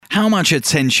How much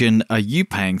attention are you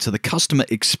paying to the customer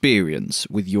experience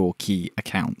with your key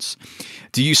accounts?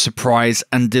 Do you surprise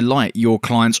and delight your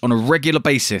clients on a regular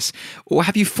basis, or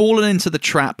have you fallen into the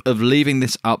trap of leaving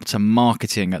this up to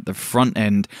marketing at the front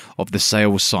end of the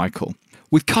sales cycle?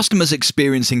 With customers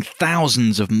experiencing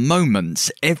thousands of moments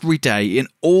every day in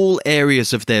all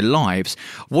areas of their lives,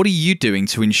 what are you doing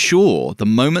to ensure the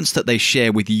moments that they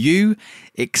share with you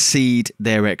exceed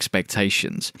their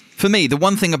expectations? For me, the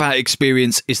one thing about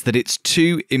experience is that it's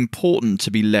too important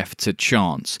to be left to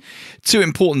chance. Too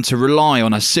important to rely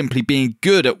on us simply being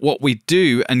good at what we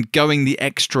do and going the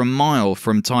extra mile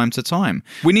from time to time.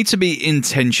 We need to be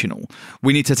intentional.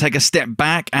 We need to take a step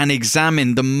back and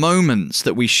examine the moments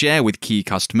that we share with key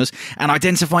customers and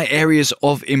identify areas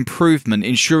of improvement,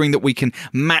 ensuring that we can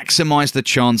maximize the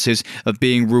chances of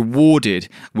being rewarded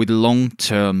with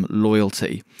long-term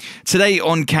loyalty. Today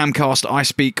on Camcast, I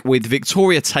speak with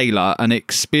Victoria Taylor, an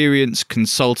experienced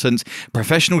consultant,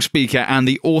 professional speaker, and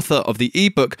the author of the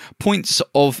ebook Points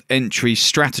of Entry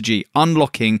Strategy: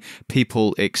 Unlocking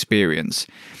People Experience.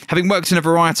 Having worked in a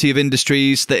variety of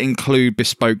industries that include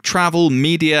bespoke travel,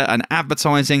 media, and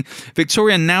advertising,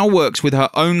 Victoria now works with her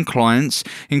own clients,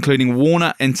 including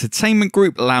Warner Entertainment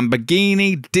Group,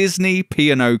 Lamborghini, Disney,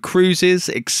 P&O Cruises,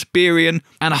 Experian,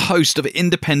 and a host of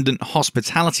independent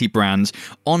hospitality brands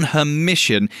on her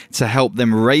mission to help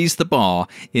them raise the bar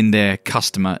in their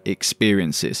customer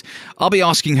experiences. I'll be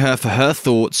asking her for her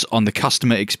thoughts on the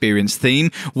customer experience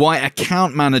theme, why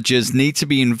account managers need to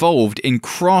be involved in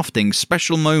crafting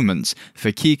special moments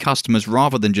for key customers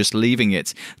rather than just leaving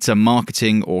it to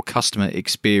marketing or customer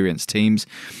experience teams,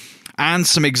 and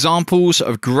some examples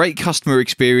of great customer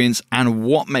experience and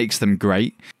what makes them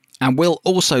great. And we'll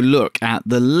also look at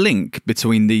the link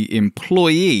between the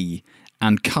employee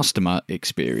and customer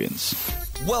experience.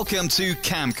 Welcome to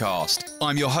Camcast.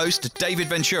 I'm your host, David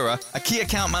Ventura, a key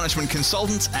account management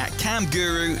consultant at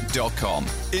camguru.com.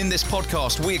 In this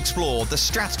podcast, we explore the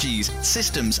strategies,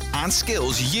 systems, and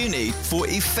skills you need for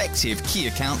effective key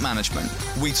account management.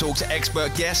 We talk to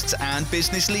expert guests and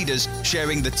business leaders,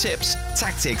 sharing the tips,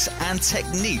 tactics, and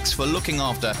techniques for looking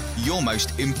after your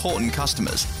most important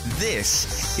customers.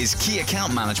 This is Key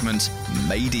Account Management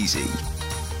Made Easy.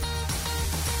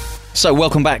 So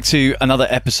welcome back to another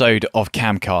episode of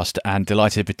Camcast, and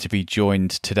delighted to be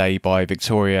joined today by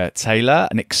Victoria Taylor,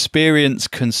 an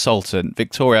experienced consultant.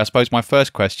 Victoria, I suppose my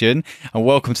first question, and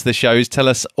welcome to the show, is tell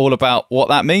us all about what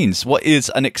that means. What is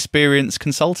an experienced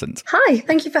consultant? Hi,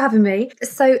 thank you for having me.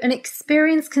 So an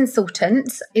experienced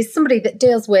consultant is somebody that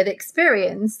deals with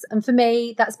experience. And for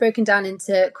me, that's broken down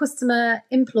into customer,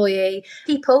 employee,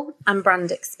 people, and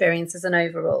brand experience as an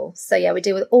overall. So yeah, we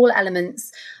deal with all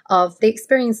elements of the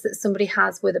experience that somebody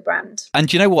has with a brand.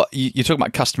 And you know what? You're talking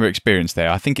about customer experience there.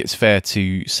 I think it's fair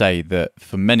to say that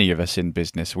for many of us in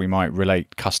business, we might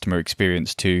relate customer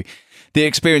experience to the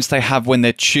experience they have when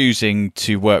they're choosing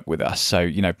to work with us. So,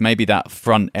 you know, maybe that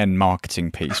front end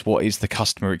marketing piece. What is the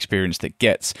customer experience that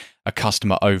gets a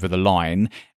customer over the line?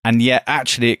 And yet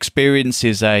actually experience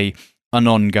is an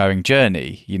ongoing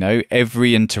journey. You know,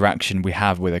 every interaction we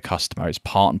have with a customer is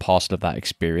part and parcel of that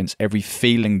experience. Every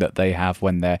feeling that they have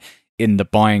when they're in the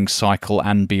buying cycle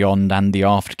and beyond, and the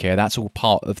aftercare, that's all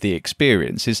part of the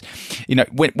experience. Is, you know,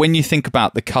 when you think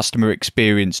about the customer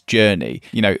experience journey,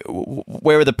 you know,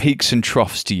 where are the peaks and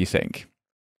troughs, do you think?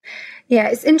 Yeah,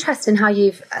 it's interesting how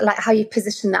you've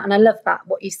positioned that. And I love that,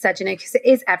 what you said, you know, because it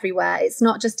is everywhere. It's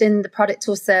not just in the product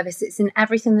or service, it's in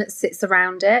everything that sits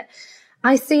around it.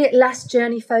 I see it less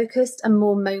journey focused and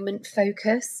more moment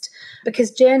focused, because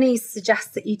journeys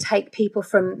suggest that you take people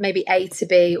from maybe A to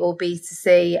B or B to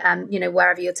C, you know,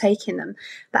 wherever you're taking them.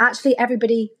 But actually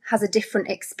everybody has a different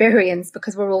experience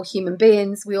because we're all human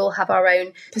beings. We all have our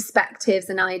own perspectives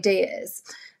and ideas.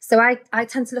 So I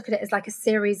tend to look at it as like a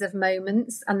series of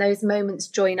moments, and those moments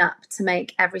join up to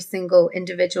make every single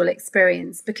individual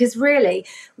experience. Because really,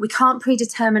 we can't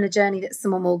predetermine a journey that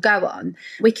someone will go on.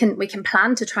 We can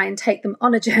plan to try and take them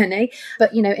on a journey,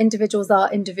 but you know, individuals are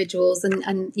individuals,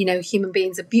 and you know, human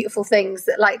beings are beautiful things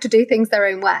that like to do things their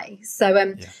own way.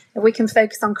 So we can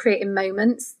focus on creating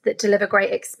moments that deliver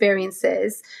great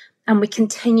experiences. And we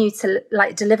continue to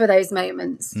deliver those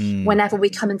moments whenever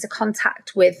we come into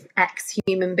contact with X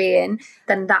human being,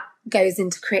 then that goes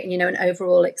into creating, you know, an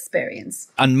overall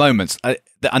experience. And moments,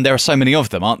 and there are so many of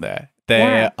them, aren't there?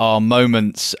 There are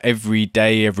moments every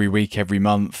day, every week, every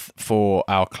month for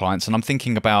our clients. And I'm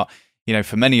thinking about, you know,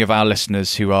 for many of our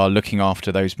listeners who are looking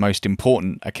after those most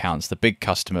important accounts, the big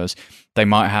customers, they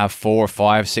might have 4 or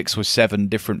 5, 6 or 7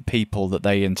 different people that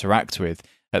they interact with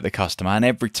at the customer, and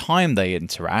every time they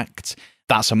interact,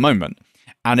 that's a moment.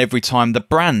 and every time the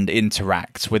brand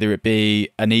interacts, whether it be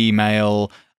an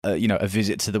email, a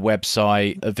visit to the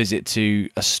website, a visit to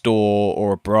a store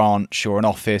or a branch or an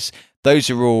office,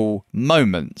 those are all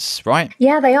moments, right?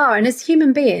 Yeah, they are. And as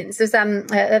human beings, there's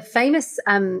a famous,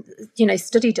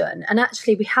 study done. And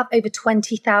actually, we have over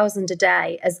 20,000 a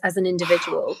day as an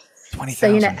individual.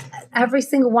 20,000. So, every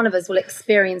single one of us will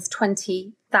experience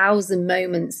 20,000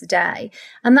 moments a day.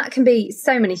 And that can be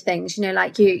so many things,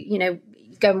 like you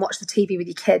go and watch the TV with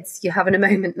your kids, you're having a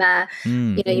moment there.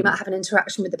 You might have an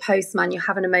interaction with the postman, you're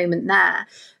having a moment there.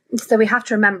 So we have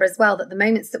to remember as well that the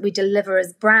moments that we deliver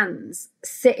as brands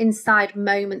sit inside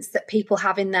moments that people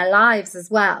have in their lives as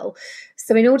well.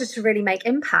 So in order to really make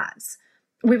impacts,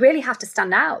 we really have to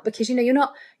stand out, because you're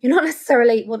not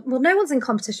necessarily well, no one's in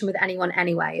competition with anyone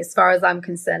anyway, as far as I'm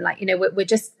concerned. We're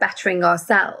just bettering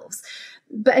ourselves.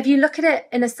 But if you look at it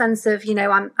in a sense of,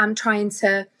 I'm trying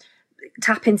to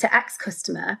tap into X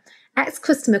customer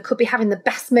could be having the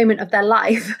best moment of their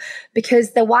life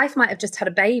because their wife might have just had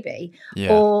a baby,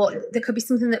 or there could be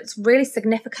something that's really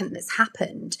significant that's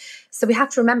happened. So we have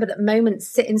to remember that moments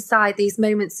sit inside these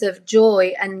moments of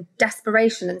joy and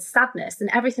desperation and sadness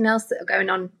and everything else that are going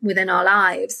on within our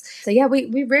lives. So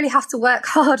we really have to work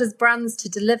hard as brands to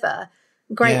deliver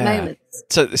great moments.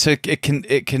 So it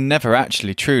can never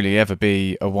actually truly ever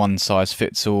be a one size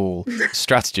fits all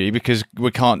strategy, because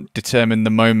we can't determine the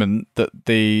moment that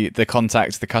the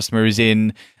contact, the customer is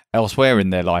in elsewhere in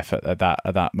their life at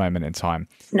that moment in time.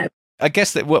 No. I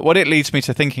guess that what it leads me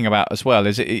to thinking about as well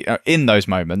is in those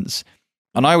moments,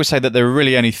 and I would say that there are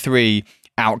really only three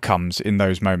outcomes in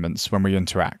those moments when we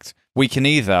interact. We can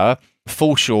either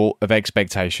fall short of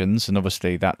expectations, and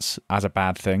obviously that's as a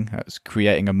bad thing. That's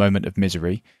creating a moment of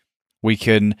misery. We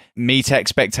can meet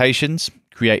expectations,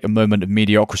 create a moment of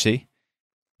mediocrity,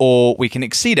 or we can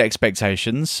exceed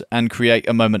expectations and create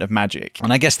a moment of magic.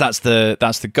 And I guess that's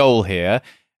the goal here.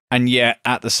 And yet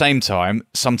at the same time,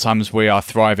 sometimes we are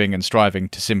thriving and striving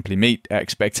to simply meet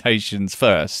expectations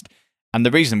first. And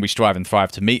the reason we strive and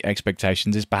thrive to meet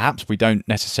expectations is perhaps we don't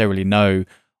necessarily know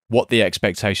what the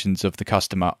expectations of the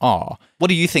customer are. What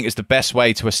do you think is the best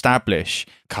way to establish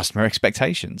customer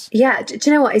expectations? Yeah, do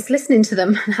you know what? It's listening to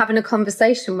them and having a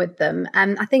conversation with them.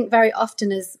 And I think very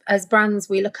often as brands,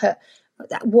 we look at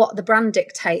what the brand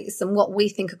dictates and what we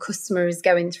think a customer is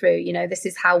going through. This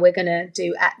is how we're going to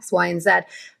do X, Y, and Z.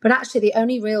 But actually, the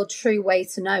only real true way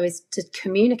to know is to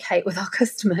communicate with our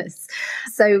customers.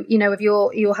 So, if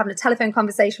you're having a telephone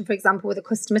conversation, for example, with a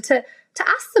customer, to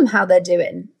ask them how they're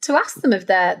doing, to ask them if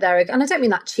they're, and I don't mean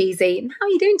that cheesy, how are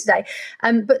you doing today?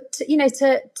 But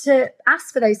to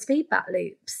ask for those feedback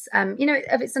loops.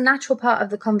 If it's a natural part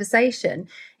of the conversation,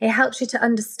 it helps you to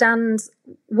understand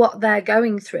what they're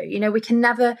going through. We can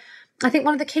never, I think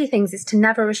one of the key things is to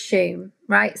never assume,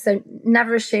 right? So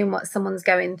never assume what someone's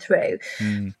going through.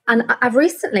 And I've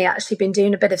recently actually been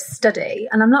doing a bit of study,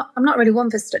 and I'm not really one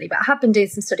for study, but I have been doing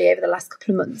some study over the last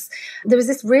couple of months. There was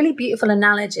this really beautiful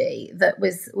analogy that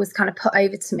was kind of put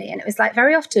over to me. And it was like,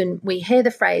 very often we hear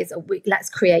the phrase, let's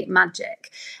create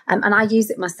magic. And I use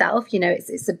it myself,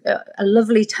 it's a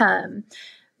lovely term.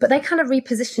 But they kind of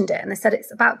repositioned it and they said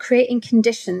it's about creating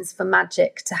conditions for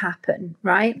magic to happen,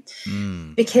 right?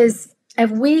 Because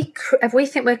if we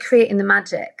think we're creating the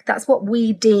magic, that's what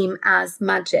we deem as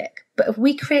magic. But if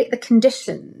we create the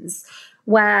conditions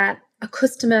where a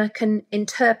customer can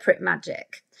interpret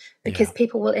magic, because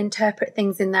people will interpret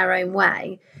things in their own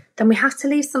way, then we have to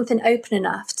leave something open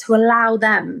enough to allow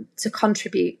them to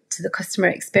contribute to the customer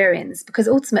experience, because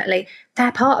ultimately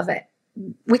they're part of it.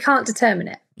 We can't determine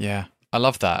it. Yeah. I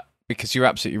love that, because you're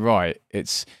absolutely right.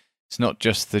 It's not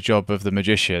just the job of the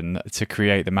magician to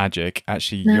create the magic.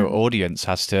 Actually, your audience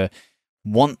has to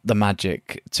want the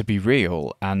magic to be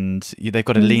real, and they've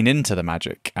got to lean into the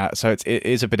magic. So it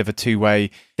is a bit of a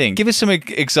two-way thing. Give us some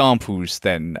examples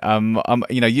then.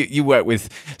 You work with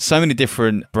so many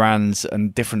different brands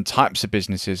and different types of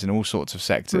businesses in all sorts of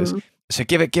sectors. So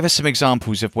give us some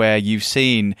examples of where you've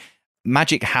seen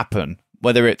magic happen,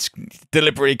 whether it's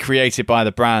deliberately created by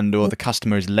the brand or the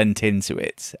customer has lent into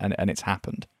it and it's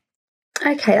happened.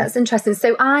 Okay, that's interesting.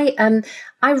 So I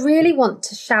really want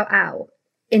to shout out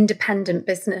independent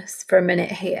business for a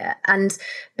minute here, and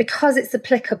because it's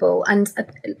applicable, and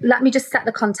let me just set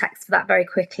the context for that very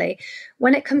quickly.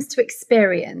 When it comes to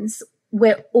experience,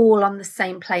 we're all on the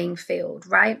same playing field,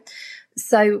 right?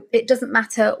 So it doesn't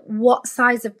matter what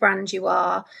size of brand you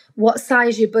are, what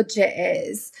size your budget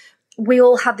is, we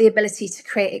all have the ability to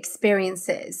create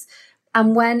experiences.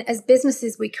 And when, as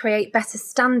businesses, we create better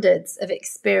standards of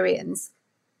experience,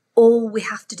 all we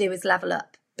have to do is level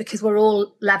up, because we're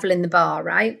all leveling the bar,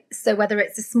 right? So whether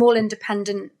it's a small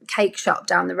independent cake shop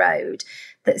down the road,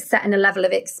 that's setting a level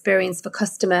of experience for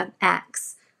customer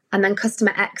X, and then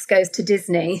customer X goes to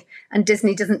Disney and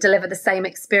Disney doesn't deliver the same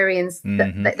experience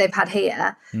that they've had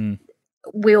here,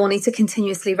 we all need to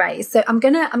continuously raise. So I'm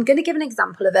gonna give an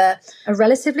example of a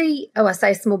relatively, I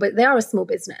say small, but they are a small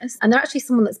business, and they're actually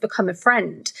someone that's become a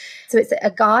friend. So it's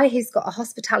a guy who's got a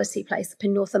hospitality place up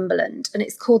in Northumberland, and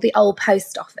it's called the Old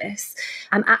Post Office.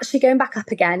 I'm actually going back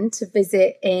up again to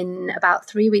visit in about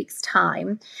 3 weeks'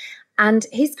 time. And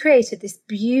he's created this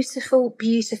beautiful,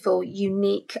 beautiful,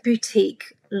 unique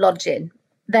boutique lodging.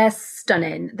 They're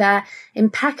stunning. They're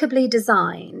impeccably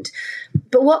designed.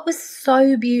 But what was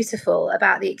so beautiful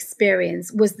about the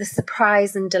experience was the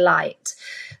surprise and delight.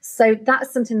 So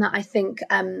that's something that I think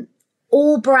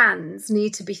all brands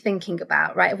need to be thinking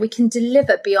about, right? If we can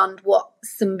deliver beyond what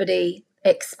somebody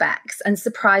expects and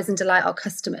surprise and delight our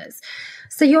customers.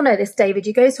 So you'll know this, David.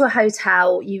 You go to a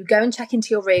hotel, you go and check into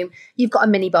your room. You've got a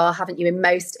mini bar, haven't you, in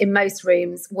most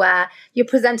rooms, where you're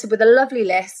presented with a lovely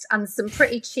list and some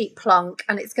pretty cheap plonk,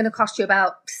 and it's going to cost you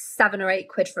about 7 or 8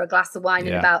 quid for a glass of wine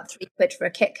and about 3 quid for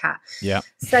a Kit Kat. Yeah.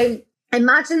 So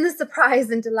imagine the surprise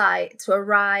and delight to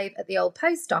arrive at the Old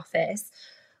Post Office,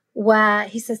 where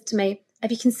he says to me,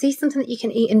 "If you can see something that you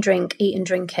can eat and drink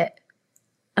it."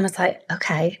 And I was like,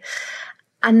 okay.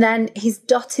 And then he's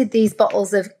dotted these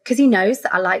bottles of, because he knows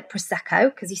that I like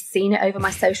Prosecco, because he's seen it over my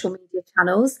social media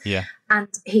channels. Yeah. And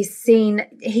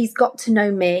he's got to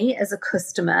know me as a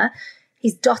customer.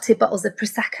 He's dotted bottles of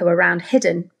Prosecco around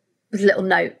hidden with little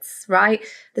notes, right?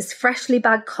 There's freshly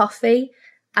bagged coffee,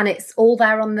 and it's all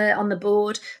there on the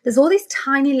board. There's all these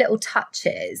tiny little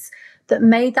touches that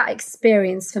made that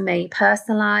experience for me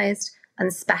personalized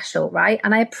and special, right?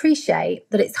 And I appreciate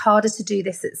that it's harder to do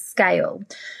this at scale.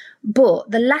 But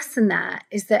the lesson there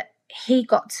is that he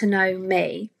got to know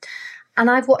me. And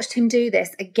I've watched him do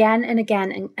this again and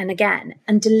again and again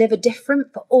and deliver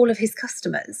different for all of his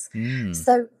customers.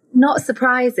 So not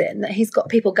surprising that he's got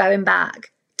people going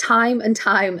back time and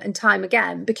time and time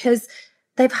again because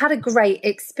they've had a great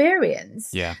experience.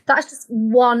 Yeah. That's just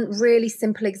one really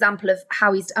simple example of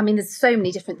how there's so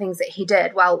many different things that he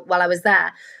did while I was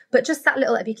there. But just that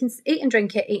little, if you can eat and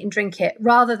drink it,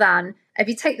 rather than if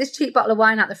you take this cheap bottle of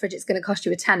wine out the fridge, it's going to cost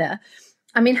you a tenner.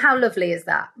 I mean, how lovely is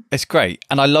that? It's great.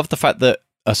 And I love the fact that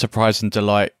a surprise and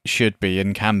delight should be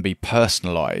and can be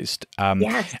personalised.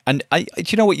 Yes. And do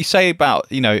you know what you say about,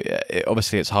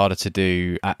 obviously it's harder to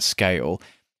do at scale.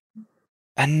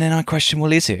 And then I question,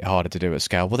 well, is it harder to do at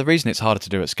scale? Well, the reason it's harder to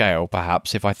do at scale,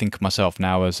 perhaps, if I think of myself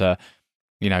now as a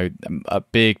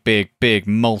big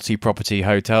multi-property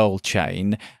hotel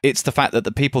chain, it's the fact that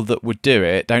the people that would do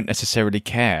it don't necessarily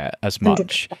care as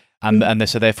much. 100%. And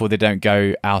so therefore they don't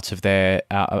go out of their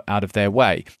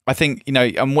way. I think,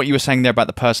 and what you were saying there about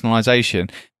the personalization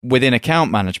within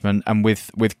account management and with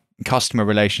customer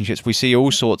relationships, we see all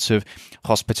sorts of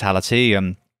hospitality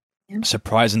and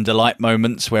surprise and delight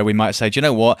moments where we might say, do you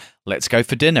know what, let's go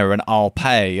for dinner and I'll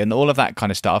pay and all of that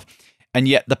kind of stuff. And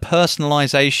yet the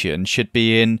personalization should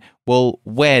be in, well,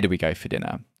 where do we go for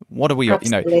dinner? What are we,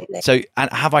 Absolutely. So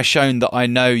and have I shown that I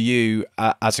know you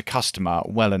as a customer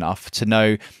well enough to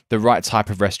know the right type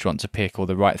of restaurant to pick or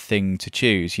the right thing to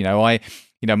choose?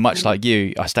 Much like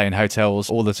you, I stay in hotels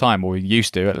all the time, or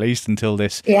used to at least until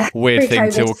this weird thing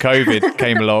till COVID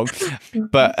came along.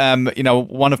 But,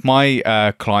 one of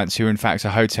my clients who are in fact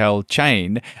a hotel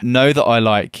chain know that I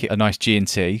like a nice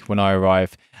G&T when I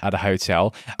arrive at a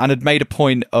hotel and had made a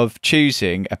point of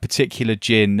choosing a particular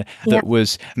gin that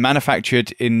was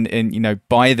manufactured in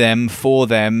by them, for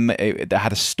them. That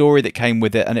had a story that came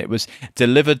with it, and it was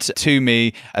delivered to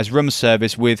me as room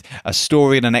service with a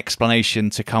story and an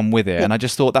explanation to come with it. And I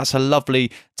just thought that's a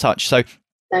lovely touch. So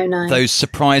nice. Those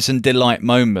surprise and delight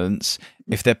moments,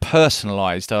 if they're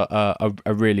personalized, are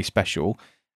really special.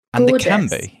 And Gorgeous.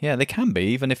 They can be,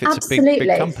 even if it's Absolutely. a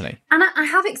big company. And I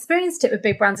have experienced it with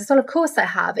big brands as well. Of course I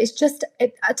have. It's just,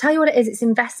 I tell you what it is, it's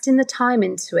investing the time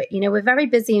into it. We're very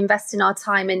busy investing our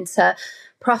time into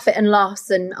profit and loss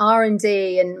and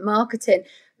R&D and marketing.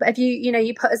 But if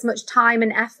you put as much time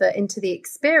and effort into the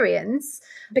experience,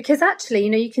 because actually,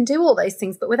 you can do all those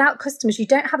things, but without customers, you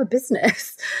don't have a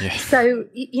business. Yeah. So,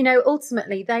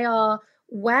 ultimately they are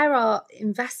where our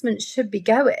investment should be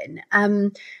going.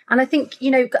 And I think,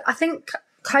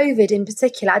 COVID in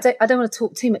particular, I don't want to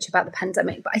talk too much about the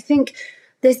pandemic, but I think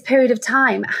this period of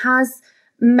time has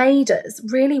made us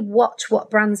really watch what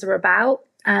brands are about.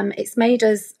 It's made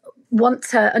us want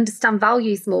to understand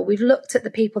values more. We've looked at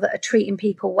the people that are treating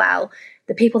people well,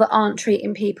 the people that aren't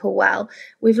treating people well.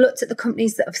 We've looked at the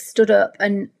companies that have stood up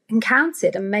and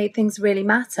counted and made things really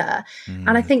matter.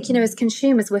 And I think, as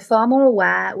consumers, we're far more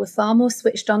aware, we're far more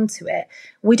switched on to it.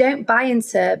 We don't buy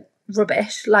into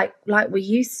rubbish like we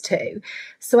used to.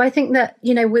 So I think that,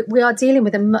 we are dealing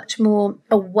with a much more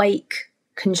awake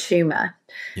consumer.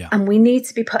 Yeah. And we need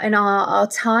to be putting our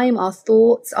time, our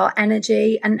thoughts, our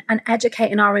energy and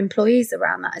educating our employees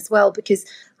around that as well, because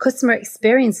customer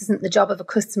experience isn't the job of a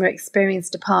customer experience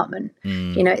department.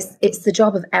 It's the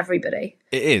job of everybody.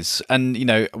 It is. And,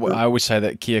 I always say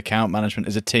that key account management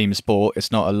is a team sport.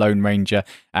 It's not a Lone Ranger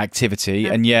activity.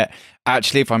 And yet,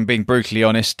 actually, if I'm being brutally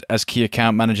honest, as key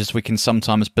account managers, we can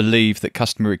sometimes believe that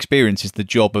customer experience is the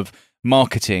job of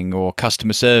marketing or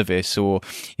customer service or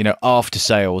after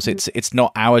sales. It's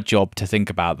not our job to think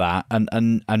about that,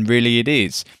 and really it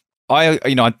is. I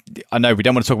know we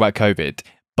don't want to talk about COVID,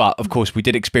 but of course we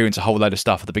did experience a whole load of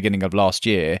stuff at the beginning of last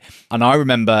year, and I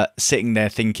remember sitting there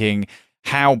thinking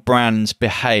how brands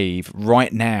behave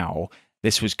right now.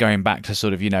 This was going back to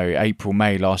sort of, April,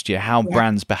 May last year. How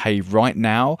brands behave right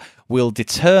now will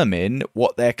determine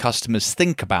what their customers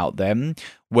think about them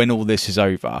when all this is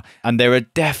over. And there are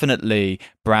definitely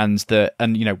brands that,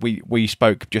 and, we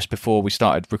spoke just before we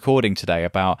started recording today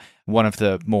about one of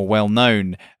the more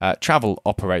well-known travel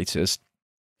operators.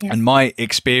 Yes. And my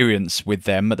experience with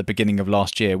them at the beginning of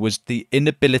last year was the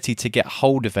inability to get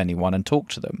hold of anyone and talk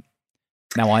to them.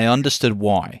 Now, I understood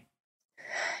why.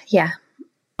 Yeah.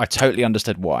 I totally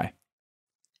understood why.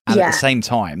 And at the same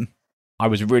time, I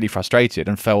was really frustrated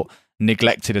and felt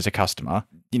neglected as a customer.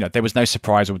 There was no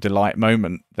surprise or delight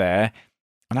moment there.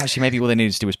 And actually, maybe all they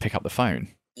needed to do was pick up the phone.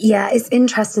 Yeah, it's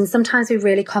interesting. Sometimes we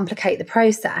really complicate the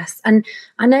process. And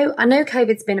I know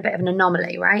COVID's been a bit of an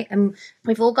anomaly, right? And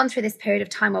we've all gone through this period of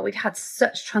time where we've had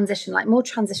such transition, like more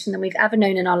transition than we've ever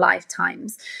known in our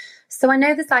lifetimes. So I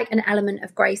know there's like an element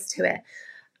of grace to it,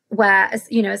 where as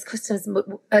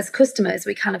customers,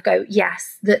 we kind of go,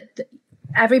 yes, that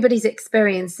everybody's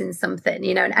experiencing something,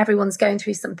 and everyone's going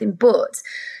through something, but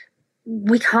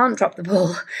we can't drop the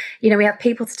ball. We have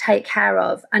people to take care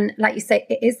of. And like you say,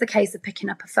 it is the case of picking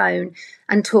up a phone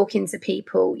and talking to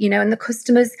people, and the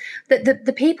customers,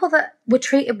 the people that were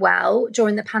treated well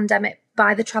during the pandemic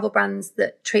by the travel brands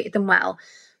that treated them well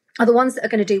are the ones that are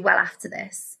going to do well after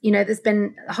this. There's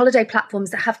been holiday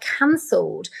platforms that have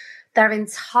cancelled their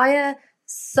entire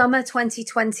summer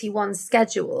 2021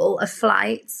 schedule of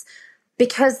flights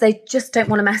because they just don't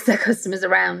want to mess their customers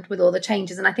around with all the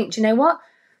changes. And I think, do you know what?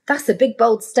 That's a big,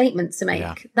 bold statement to make.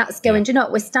 Yeah. That's going, do you know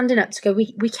what? We're standing up to go,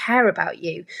 we care about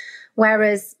you.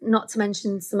 Whereas, not to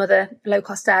mention some other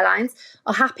low-cost airlines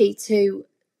are happy to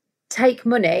take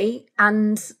money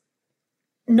and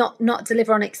not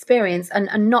deliver on experience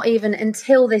and not even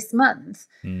until this month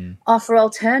offer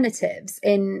alternatives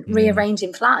in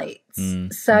rearranging flights.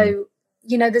 So,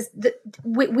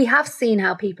 we have seen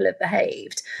how people have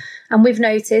behaved and we've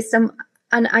noticed and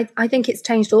I think it's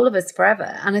changed all of us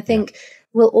forever. And I think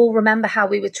we'll all remember how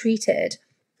we were treated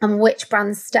and which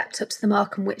brands stepped up to the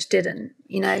mark and which didn't,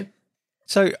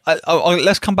 So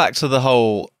let's come back to the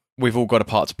whole, we've all got a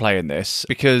part to play in this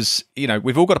because,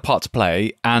 we've all got a part to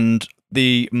play, and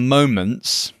the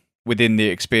moments within the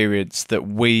experience that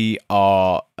we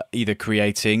are either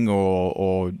creating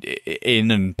or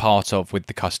in and part of with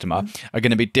the customer are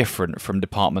going to be different from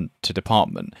department to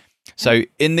department. So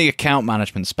in the account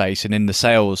management space and in the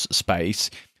sales space,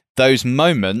 those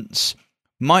moments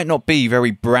might not be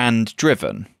very brand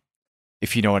driven,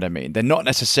 if you know what I mean. They're not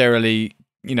necessarily,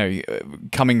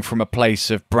 coming from a place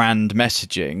of brand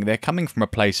messaging. They're coming from a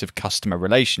place of customer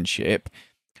relationship.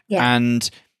 Yeah. And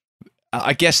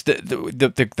I guess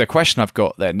the question I've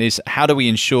got then is, how do we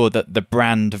ensure that the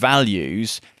brand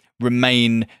values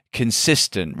remain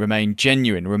consistent, remain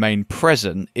genuine, remain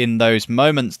present in those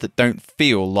moments that don't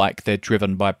feel like they're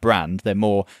driven by brand? They're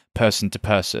more person to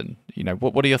person.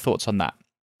 What are your thoughts on that?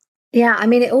 Yeah, I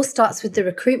mean, it all starts with the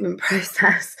recruitment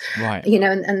process, right?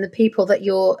 And the people that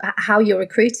how you're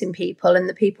recruiting people and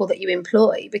the people that you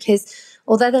employ, because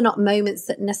although they're not moments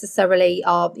that necessarily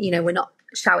are, we're not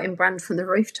shouting brand from the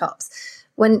rooftops.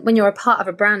 When you're a part of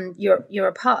a brand, you're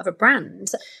a part of a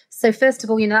brand. So first of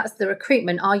all, that's the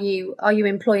recruitment. Are you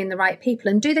employing the right people,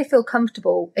 and do they feel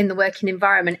comfortable in the working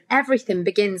environment? Everything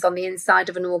begins on the inside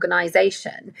of an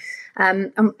organization,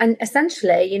 and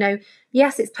essentially,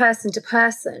 yes, it's person to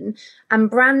person, and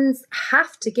brands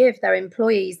have to give their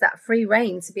employees that free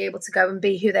rein to be able to go and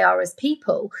be who they are as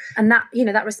people, and that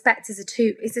that respect is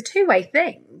a two-way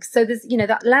thing. So there's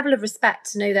that level of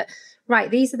respect to know that, right,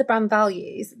 these are the brand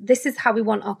values. This is how we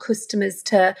want our customers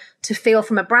to feel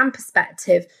from a brand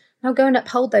perspective. Now go and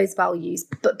uphold those values,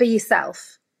 but be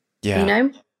yourself. Yeah.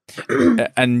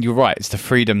 And you're right. It's the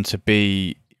freedom to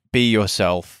be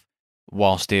yourself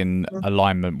whilst in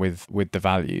alignment with the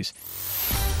values.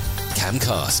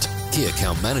 Camcast, key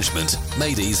account management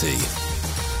made easy.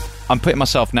 I'm putting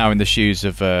myself now in the shoes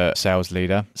of a sales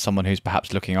leader, someone who's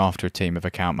perhaps looking after a team of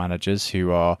account managers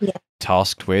who are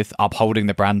tasked with upholding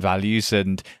the brand values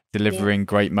and delivering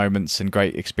great moments and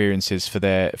great experiences for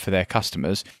their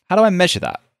customers. How do I measure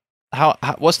that?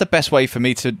 What's the best way for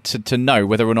me to know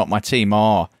whether or not my team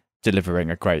are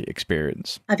delivering a great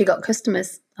experience? Have you got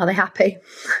customers? Are they happy?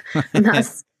 And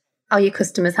that's, are your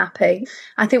customers happy?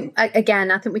 I think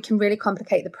we can really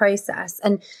complicate the process,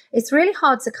 and it's really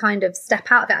hard to kind of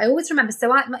step out of it. I always remember,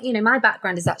 my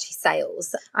background is actually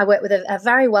sales. I worked with a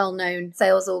very well-known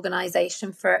sales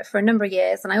organization for a number of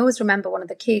years. And I always remember one of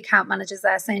the key account managers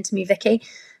there saying to me, Vicky,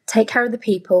 take care of the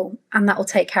people and that will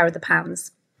take care of the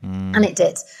pounds. And it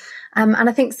did. And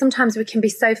I think sometimes we can be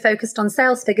so focused on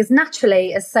sales figures.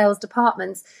 Naturally, as sales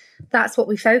departments, that's what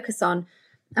we focus on.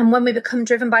 And when we become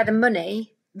driven by the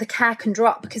money, the care can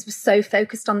drop because we're so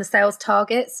focused on the sales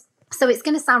targets. So it's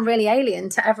going to sound really alien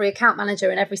to every account manager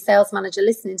and every sales manager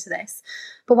listening to this.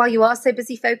 But while you are so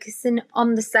busy focusing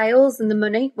on the sales and the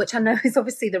money, which I know is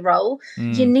obviously the role,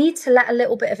 you need to let a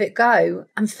little bit of it go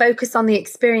and focus on the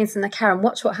experience and the care and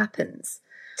watch what happens.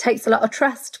 It takes a lot of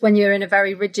trust when you're in a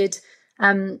very rigid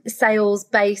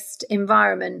sales-based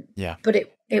environment, but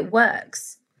it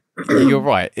works. You're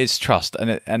right. It's trust,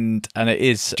 and it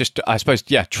is just, I suppose,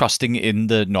 trusting in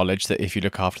the knowledge that if you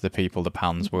look after the people, the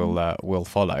pounds will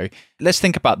follow. Let's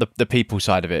think about the people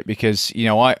side of it, because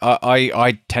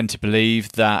I tend to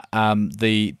believe that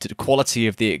the quality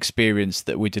of the experience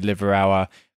that we deliver our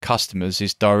customers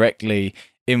is directly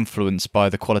influenced by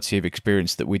the quality of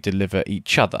experience that we deliver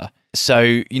each other.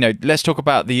 So, let's talk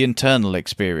about the internal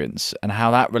experience and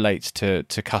how that relates to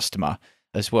customer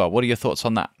as well. What are your thoughts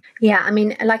on that? Yeah, I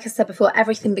mean, like I said before,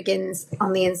 everything begins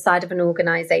on the inside of an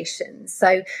organization.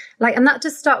 So, and that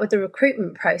does start with the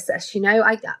recruitment process.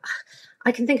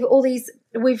 I can think of all these,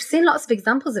 we've seen lots of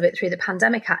examples of it through the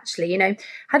pandemic, actually.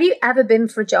 Have you ever been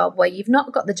for a job where you've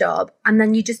not got the job and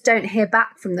then you just don't hear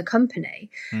back from the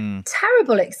company?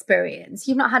 Terrible experience.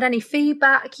 You've not had any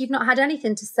feedback. You've not had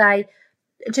anything to say,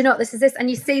 do you know what, this is this? And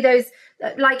you see those,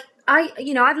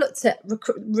 I've looked at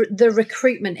the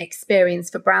recruitment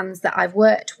experience for brands that I've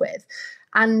worked with.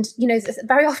 And,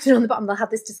 very often on the bottom, they'll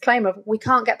have this disclaimer of, we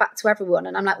can't get back to everyone.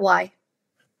 And I'm like, why?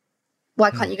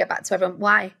 Why can't you get back to everyone?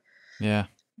 Why? Yeah.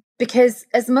 Because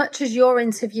as much as you're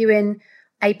interviewing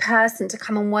a person to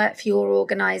come and work for your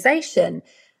organization,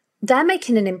 they're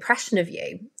making an impression of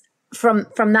you from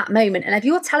that moment. And if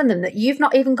you're telling them that you've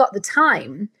not even got the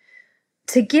time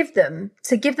to give them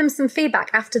some feedback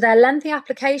after their lengthy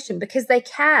application because they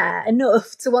care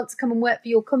enough to want to come and work for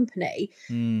your company,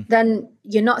 then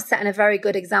you're not setting a very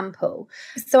good example.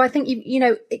 So I think,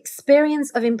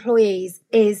 experience of employees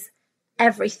is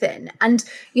everything. And,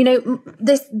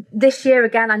 this year,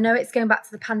 again, I know it's going back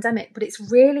to the pandemic, but it's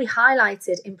really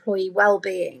highlighted employee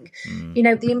well-being,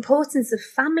 the importance of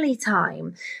family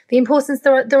time, the importance,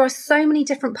 there are so many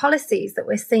different policies that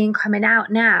we're seeing coming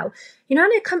out now. I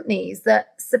know companies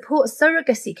that support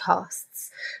surrogacy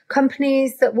costs,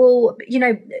 companies that will,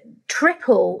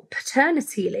 triple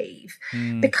paternity leave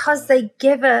because they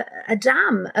give a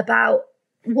damn about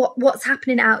what's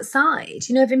happening outside.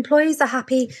 If employees are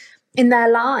happy in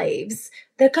their lives,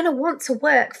 they're going to want to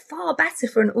work far better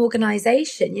for an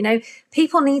organization.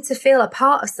 People need to feel a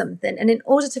part of something. And in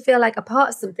order to feel like a part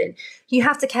of something, you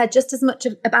have to care just as much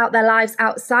about their lives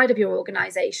outside of your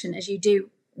organization as you do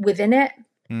within it.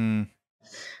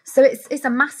 So it's a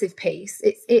massive piece.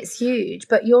 It's huge,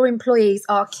 but your employees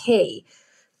are key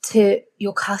to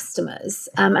your customers.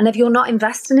 And if you're not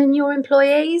investing in your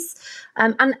employees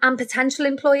and potential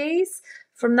employees,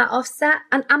 from that offset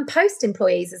and post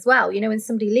employees as well, when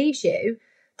somebody leaves you,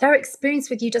 their experience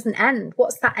with you doesn't end.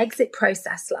 What's that exit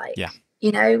process like? Yeah.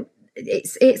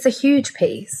 It's a huge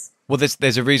piece. Well,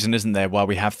 there's a reason, isn't there, why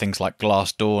we have things like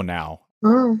Glassdoor now,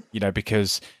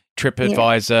 because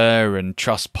TripAdvisor and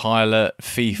Trustpilot,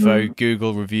 FIFO,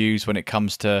 Google reviews, when it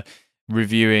comes to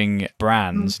reviewing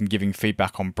brands and giving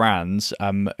feedback on brands,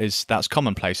 that's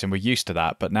commonplace and we're used to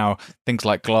that. But now things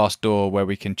like Glassdoor, where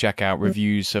we can check out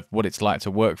reviews of what it's like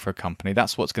to work for a company,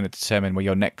 that's what's going to determine where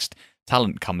your next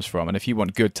talent comes from. And if you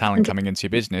want good talent coming into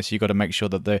your business, you've got to make sure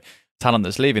that the talent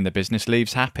that's leaving the business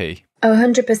leaves happy.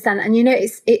 100%. And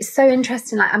it's so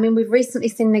interesting. We've recently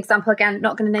seen an example, again,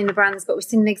 not going to name the brands, but we've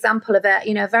seen an example of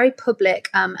a very public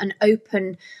and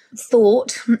open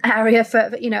thought area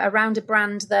for around a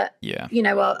brand that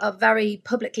are very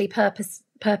publicly purpose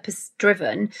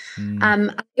driven.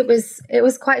 It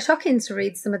was quite shocking to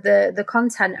read some of the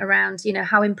content around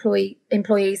how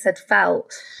employees had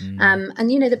felt. And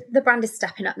the brand is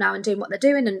stepping up now and doing what they're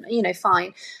doing, and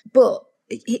fine, but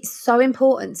it's so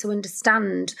important to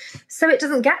understand, so it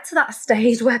doesn't get to that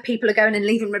stage where people are going and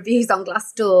leaving reviews on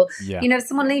Glassdoor. Yeah. You know, if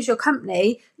someone leaves your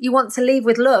company, you want to leave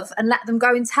with love and let them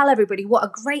go and tell everybody what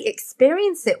a great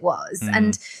experience it was.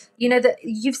 And, you know, that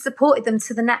you've supported them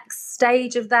to the next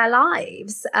stage of their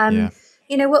lives.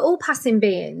 You know, we're all passing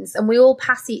beings, and we all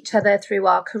pass each other through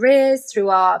our careers, through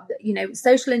our, you know,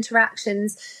 social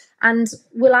interactions. And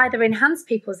we'll either enhance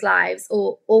people's lives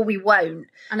or we won't.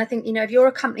 And I think, you know, if you're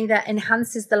a company that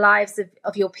enhances the lives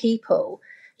of your people,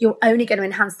 you're only going to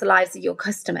enhance the lives of your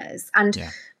customers. And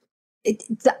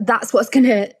that's what's going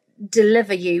to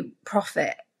deliver you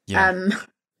profit.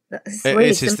 It's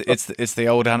the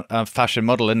old fashioned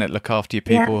model, isn't it? Look after your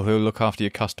people, who look after your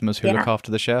customers, who look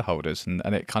after the shareholders, and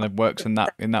it kind of works in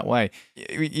that way.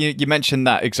 You mentioned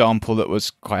that example that was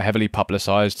quite heavily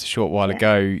publicised a short while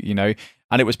ago, you know.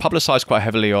 And it was publicised quite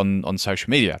heavily on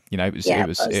social media. You know,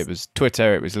 it was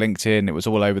Twitter, it was LinkedIn, it was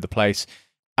all over the place.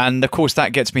 And of course,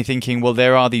 that gets me thinking, well,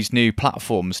 there are these new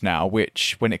platforms now,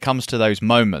 which when it comes to those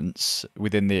moments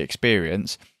within the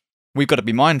experience, we've got to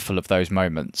be mindful of those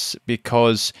moments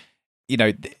because, you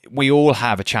know, we all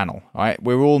have a channel, right?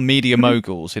 We're all media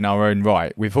moguls in our own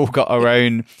right. We've all got our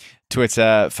own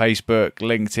Twitter, Facebook,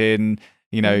 LinkedIn,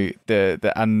 you know,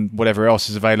 the and whatever else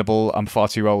is available. I'm far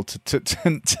too old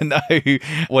to know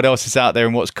what else is out there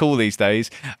and what's cool these days.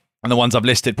 And the ones I've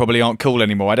listed probably aren't cool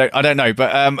anymore. I don't know,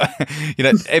 but you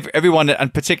know, everyone,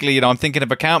 and particularly, you know, I'm thinking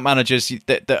of account managers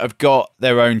that have got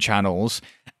their own channels,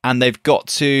 and they've got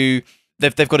to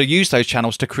use those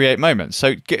channels to create moments.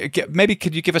 So maybe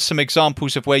could you give us some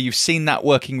examples of where you've seen that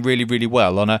working really, really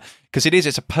well because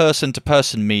it's a person to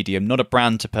person medium, not a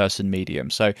brand to person medium.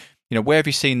 So, you know, where have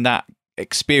you seen that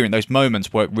experience, those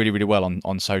moments work really, really well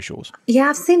on socials? Yeah,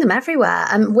 I've seen them everywhere.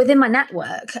 Within my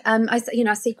network,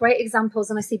 I see great examples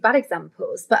and I see bad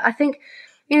examples. But I think,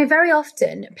 you know, very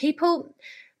often people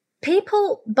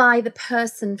buy the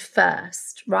person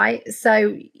first, right?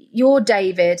 So you're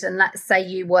David, and let's say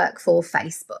you work for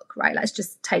Facebook, right? Let's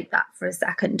just take that for a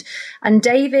second. And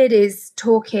David is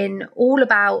talking all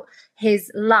about his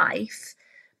life,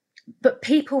 but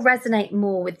people resonate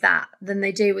more with that than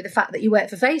they do with the fact that you work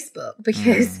for Facebook,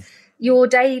 because you're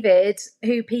David,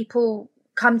 who people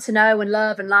come to know and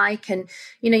love and like. And,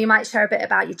 you know, you might share a bit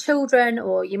about your children,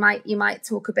 or you might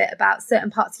talk a bit about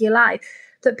certain parts of your life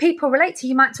that people relate to.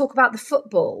 You might talk about the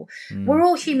football. We're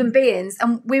all human beings,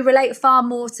 and we relate far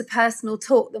more to personal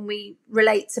talk than we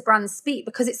relate to brand speak,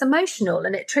 because it's emotional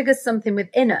and it triggers something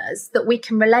within us that we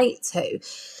can relate to.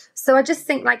 So I just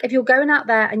think, like, if you're going out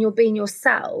there and you're being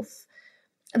yourself,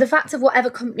 the fact of whatever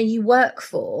company you work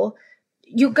for,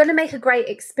 you're going to make a great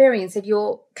experience if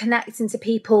you're connecting to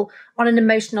people on an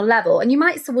emotional level. And you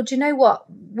might say, well, do you know what?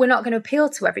 We're not going to appeal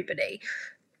to everybody.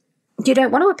 You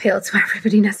don't want to appeal to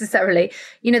everybody necessarily.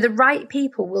 You know, the right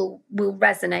people will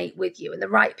resonate with you, and the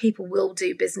right people will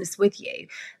do business with you.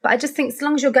 But I just think, as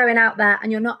long as you're going out there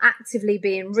and you're not actively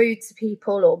being rude to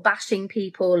people or bashing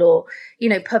people, or, you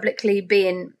know, publicly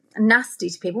being nasty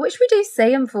to people, which we do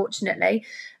see, unfortunately,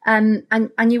 and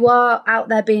you are out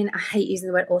there being, I hate using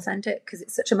the word authentic because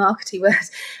it's such a markety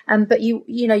word, but you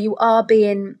know, you are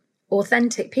being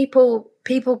authentic. People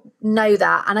know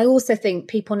that. And I also think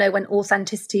people know when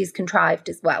authenticity is contrived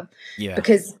as well,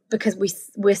 because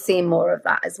we're seeing more of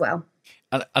that as well.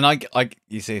 And I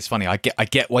you see, it's funny. I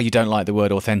get why you don't like the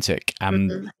word authentic,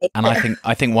 and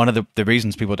I think one of the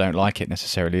reasons people don't like it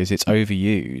necessarily is it's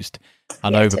overused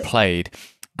and overplayed.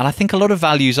 And I think a lot of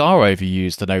values are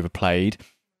overused and overplayed,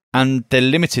 and they're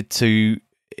limited to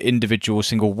individual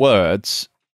single words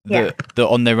that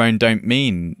on their own don't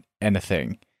mean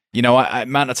anything. You know,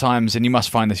 amount of times, and you must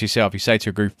find this yourself, you say to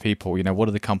a group of people, you know, what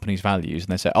are the company's values?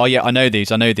 And they say, oh yeah, I know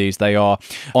these. They are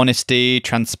honesty,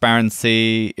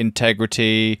 transparency,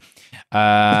 integrity, and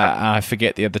I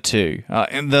forget the other two.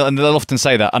 And they'll often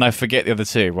say that, and I forget the other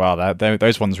two. Well,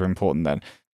 those ones are important then.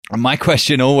 And my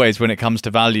question always when it comes to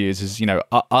values is, you know,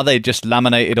 are they just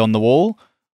laminated on the wall,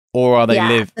 or are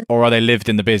they lived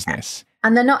in the business?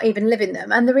 And they're not even living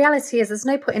them. And the reality is, there's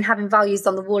no point in having values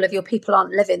on the wall if your people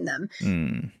aren't living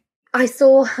them. I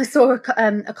saw a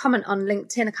comment on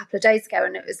LinkedIn a couple of days ago,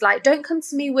 and it was like, don't come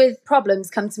to me with problems,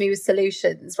 come to me with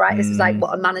solutions, right? This was like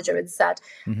what a manager had said.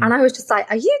 And I was just like,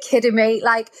 are you kidding me?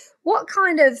 Like, what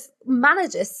kind of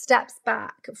manager steps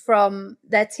back from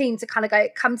their team to kind of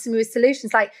come to me with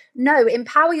solutions? Like, no,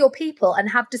 empower your people and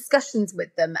have discussions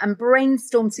with them and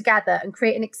brainstorm together and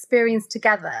create an experience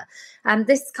together. And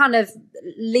this kind of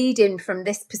leading from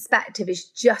this perspective is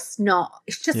just not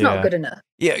good enough.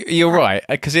 Yeah, you're right,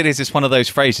 because it's one of those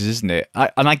phrases, isn't it?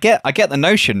 I get the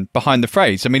notion behind the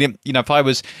phrase. I mean, if I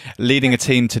was leading a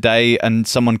team today and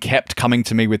someone kept coming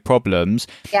to me with problems,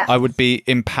 I would be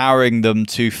empowering them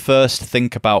to first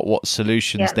think about what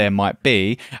solutions there might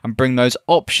be and bring those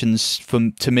options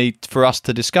to me for us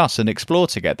to discuss and explore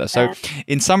together. So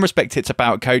in some respect, it's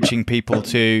about coaching people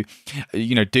to,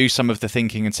 do some of the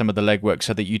thinking and some of the legwork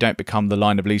so that you don't become the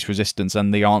line of least resistance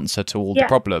and the answer to all the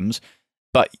problems.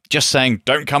 But just saying,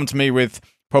 don't come to me with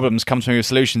problems, come to me with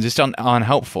solutions, it's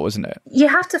unhelpful, isn't it? You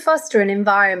have to foster an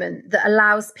environment that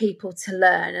allows people to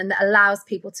learn and that allows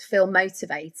people to feel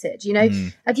motivated.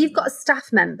 If you've got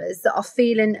staff members that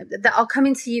are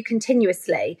coming to you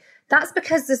continuously, that's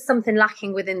because there's something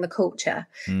lacking within the culture.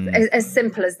 As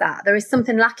simple as that. There is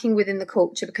something lacking within the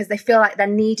culture because they feel like they're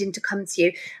needing to come to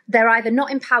you. They're either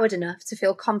not empowered enough to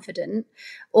feel confident,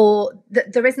 or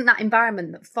there isn't that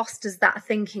environment that fosters that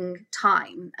thinking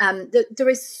time. There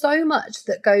is so much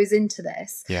that goes into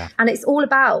this. And it's all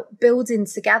about building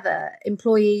together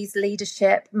employees,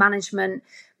 leadership, management,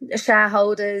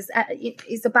 shareholders.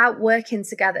 It's about working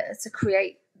together to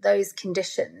create those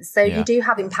conditions. So you do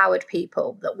have empowered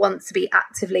people that want to be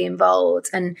actively involved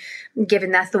and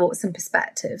giving their thoughts and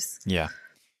perspectives. Yeah.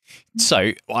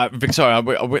 So, Victoria,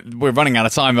 we're running out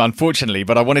of time, unfortunately,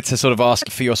 but I wanted to sort of ask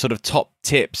for your sort of top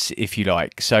tips, if you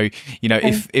like. So,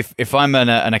 if I'm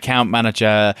an account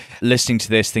manager listening to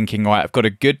this thinking, right, I've got a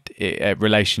good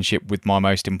relationship with my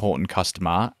most important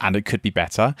customer and it could be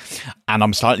better, and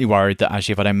I'm slightly worried that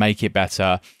actually if I don't make it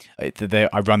better,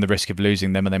 I run the risk of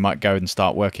losing them and they might go and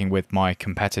start working with my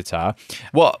competitor.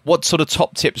 What sort of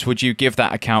top tips would you give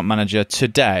that account manager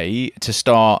today to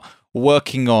start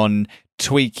working on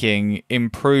tweaking,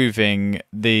 improving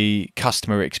the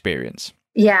customer experience?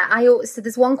 So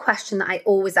there's one question that I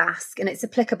always ask, and it's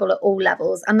applicable at all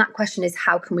levels, and that question is,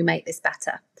 how can we make this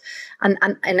better? And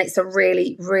it's a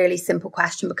really, really simple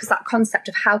question, because that concept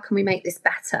of how can we make this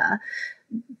better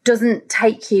doesn't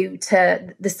take you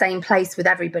to the same place with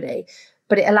everybody,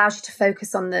 but it allows you to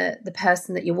focus on the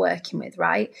person that you're working with,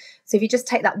 right? So if you just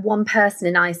take that one person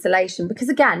in isolation, because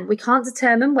again, we can't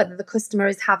determine whether the customer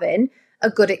is having a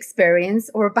good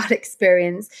experience or a bad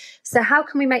experience. So how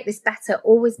can we make this better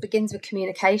always begins with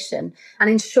communication and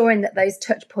ensuring that those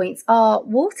touch points are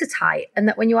watertight, and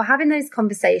that when you are having those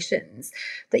conversations,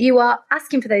 that you are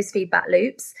asking for those feedback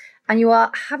loops and you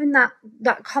are having that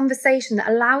conversation that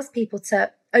allows people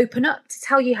to open up, to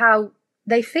tell you how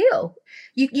they feel.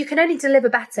 You can only deliver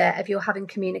better if you're having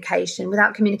communication.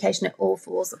 Without communication, it all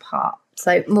falls apart.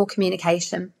 So more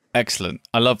communication. Excellent.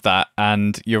 I love that.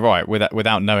 And you're right.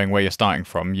 Without knowing where you're starting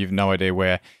from, you've no idea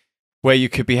where you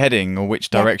could be heading or which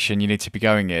direction you need to be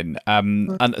going in.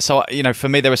 And so, for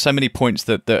me, there are so many points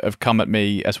that have come at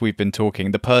me as we've been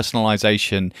talking. The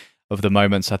personalization of the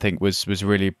moments, I think, was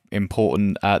really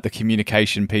important. The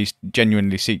communication piece,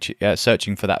 genuinely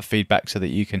searching for that feedback so that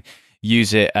you can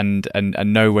use it and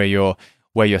know where you're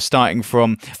starting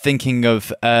from, thinking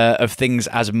of things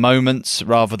as moments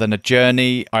rather than a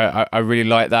journey. I really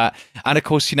like that. And of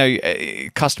course,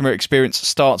 customer experience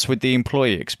starts with the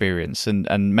employee experience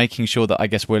and making sure that, I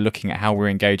guess, we're looking at how we're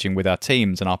engaging with our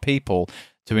teams and our people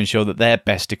to ensure that they're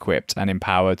best equipped and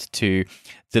empowered to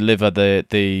deliver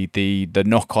the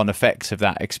knock-on effects of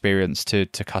that experience to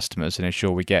customers and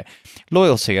ensure we get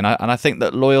loyalty. And I think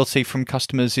that loyalty from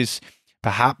customers is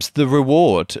perhaps the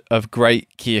reward of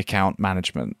great key account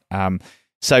management.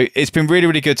 So it's been really,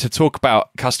 really good to talk about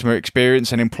customer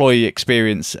experience and employee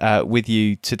experience with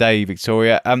you today,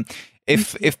 Victoria.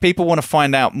 If people want to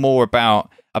find out more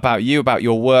about you, about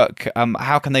your work,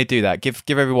 how can they do that? Give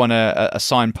everyone a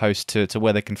signpost to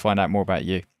where they can find out more about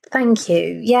you. Thank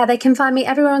you. Yeah, they can find me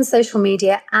everywhere on social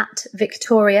media at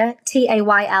Victoria,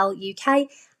 TAYL UK,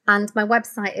 and my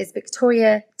website is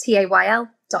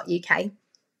victoriataYL.uk.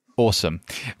 Awesome.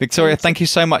 Victoria, thank you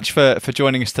so much for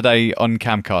joining us today on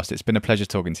Camcast. It's been a pleasure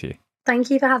talking to you. Thank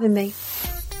you for having me.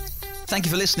 Thank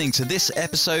you for listening to this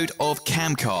episode of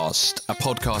Camcast, a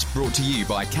podcast brought to you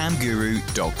by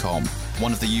camguru.com,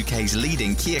 one of the UK's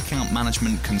leading key account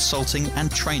management consulting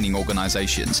and training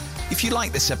organisations. If you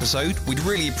like this episode, we'd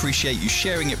really appreciate you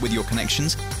sharing it with your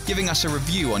connections, giving us a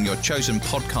review on your chosen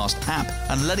podcast app,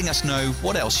 and letting us know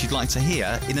what else you'd like to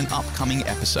hear in an upcoming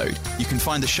episode. You can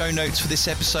find the show notes for this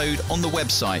episode on the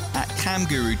website at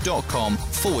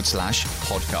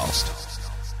camguru.com/podcast.